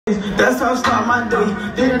That's how I start my day.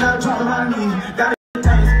 Then I drop my knees. Gotta get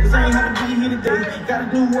things, cause I ain't had to be here today. Gotta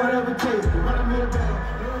do whatever it takes.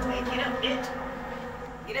 Get up, bitch.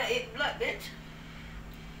 Get up, eat blood, bitch.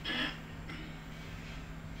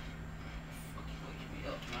 Fucking me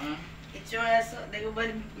up, man. Get your ass up, nigga,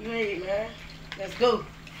 buddy. You ready, man? Let's go.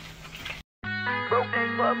 Broke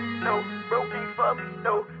ain't for me, no. Broke ain't for me,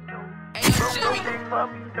 no. Broke ain't for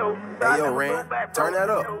me, no. Hey, yo, Ren, turn that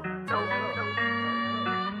up.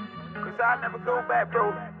 Cause I never go back,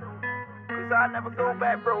 bro. Cause I never go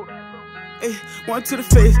back, bro. Ay, one to the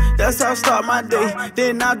face, that's how I start my day.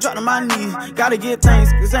 Then I drop to my knees. Gotta get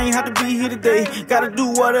things, cause I ain't have to be here today. Gotta do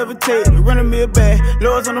whatever it takes. Running me a bag.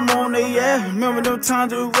 Lords on the moon, they yeah. Remember them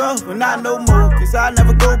times it was rough, but not no more. Cause I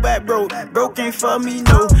never go back, bro. Broke ain't for me,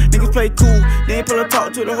 no. Niggas play cool, they ain't pull a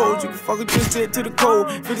talk to the hoes. You can fucking just sit to the cold.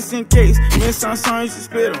 50 cent case, me and son used to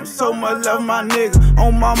spit on. So much love, my nigga,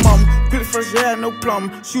 on my mama. Put it first, yeah, no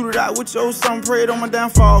plumber. Shoot it out with your son, prayed on my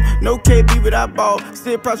downfall. No KB, but I ball.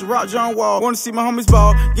 Still press rock, John Wall. Wanna see my homies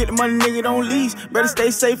ball. Get the money, nigga, don't leave. Better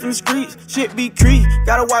stay safe in the streets. Shit be creep.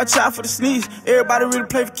 Gotta watch out for the sneeze. Everybody really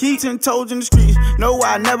play for keys. 10 toes in the streets. No,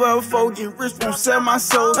 I never ever fold. Get rich, won't sell my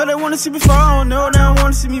soul. No, they wanna see me fall. No, they don't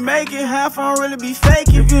wanna see me make it. Half I don't really be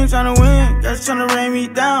faking. If you ain't tryna win, guys tryna rain me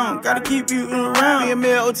down. Gotta keep you around.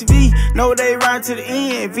 BML OTV. No, they ride to the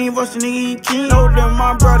end. Veen voice, the nigga ain't king. Know them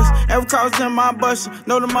my brothers. Every cross in my bus.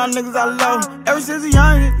 Know them my niggas I love. Ever since a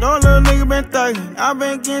youngin', no little nigga been thuggin'. I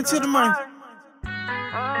been getting to the money.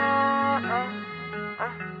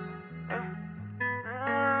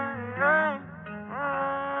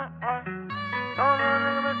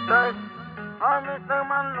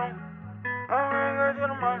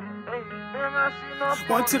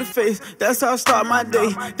 One to the face, that's how I start my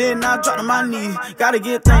day. Then I drop to my knees. Gotta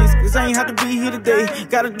get things, cause I ain't have to be here today.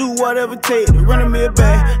 Gotta do whatever it takes. Running me a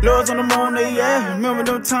bag. Lords on the moon, they yeah. Remember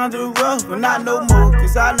them times it was rough, but not no more.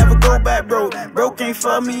 Cause I never go back, bro. Broke ain't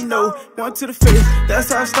for me, no. One to the face,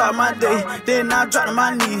 that's how I start my day. Then I drop to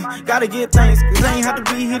my knees. Gotta get things, cause I ain't have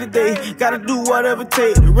to be here today. Gotta do whatever it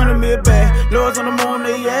takes. Running me a bag. Lords on the moon,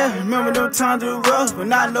 they yeah. Remember them times it was rough, but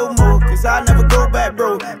not no more. Cause I never go back,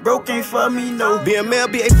 bro. Broke ain't for me, no. BML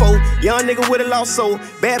BA4M, young nigga with a lost soul.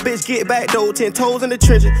 Bad bitch get back though, 10 toes in the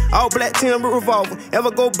trenches. All black timber revolver.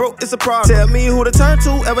 Ever go broke, it's a problem. Tell me who to turn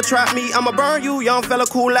to, ever try me, I'ma burn you. Young fella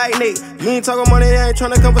cool like Nate. You ain't talking money, I ain't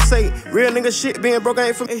tryna conversate. Real nigga shit, being broke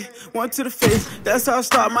ain't for me. One to the face, that's how I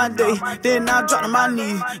start my day. Then I drop to my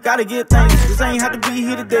knees. Gotta get things, cause I ain't have to be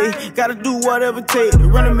here today. Gotta do whatever it takes.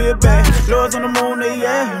 Running me a bag. Lords on the moon, they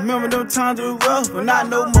yeah. Remember them times it was rough, but not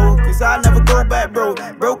no more. Cause I never go back, bro.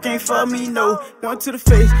 Broke ain't for me, no. One to the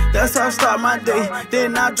face, that's how I start my day.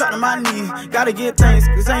 Then I drop to my knees. Gotta get things,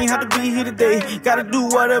 cause I ain't have to be here today. Gotta do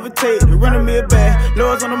whatever it takes. Running me a bag.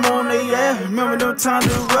 Lords on the moon, they yeah. Remember them times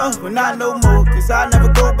it was rough, but not no more. Cause I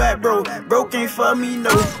never go back, bro. Broke ain't for me,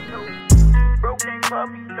 no. Broke ain't for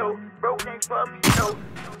me, no. Broke ain't for me, no.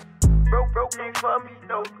 Broke ain't for me,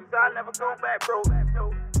 no. Cause I never go back, bro.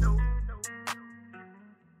 No.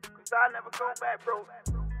 Cause I never go back, bro.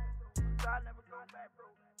 Cause I never go back, bro.